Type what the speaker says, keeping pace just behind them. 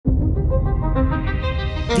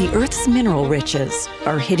The Earth's mineral riches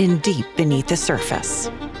are hidden deep beneath the surface.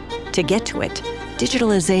 To get to it,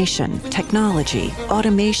 digitalization, technology,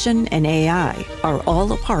 automation, and AI are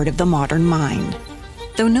all a part of the modern mine.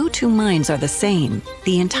 Though no two mines are the same,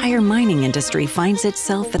 the entire mining industry finds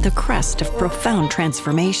itself at the crest of profound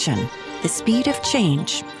transformation. The speed of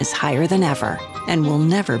change is higher than ever and will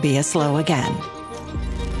never be as slow again.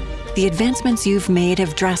 The advancements you've made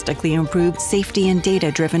have drastically improved safety and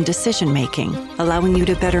data-driven decision-making, allowing you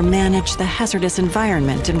to better manage the hazardous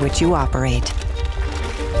environment in which you operate.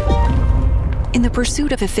 In the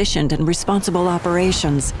pursuit of efficient and responsible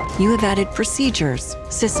operations, you have added procedures,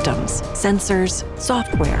 systems, sensors,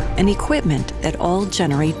 software, and equipment that all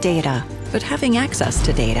generate data. But having access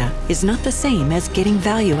to data is not the same as getting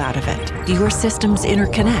value out of it. Do your systems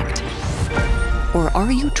interconnect? Or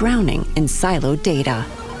are you drowning in siloed data?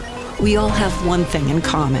 We all have one thing in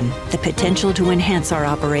common: the potential to enhance our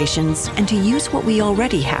operations and to use what we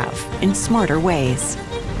already have in smarter ways.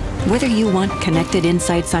 Whether you want connected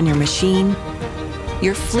insights on your machine,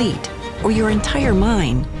 your fleet, or your entire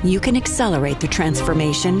mine, you can accelerate the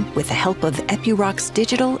transformation with the help of Epuroc's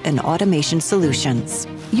digital and automation solutions.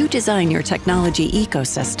 You design your technology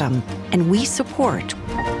ecosystem, and we support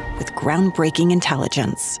with groundbreaking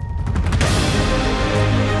intelligence.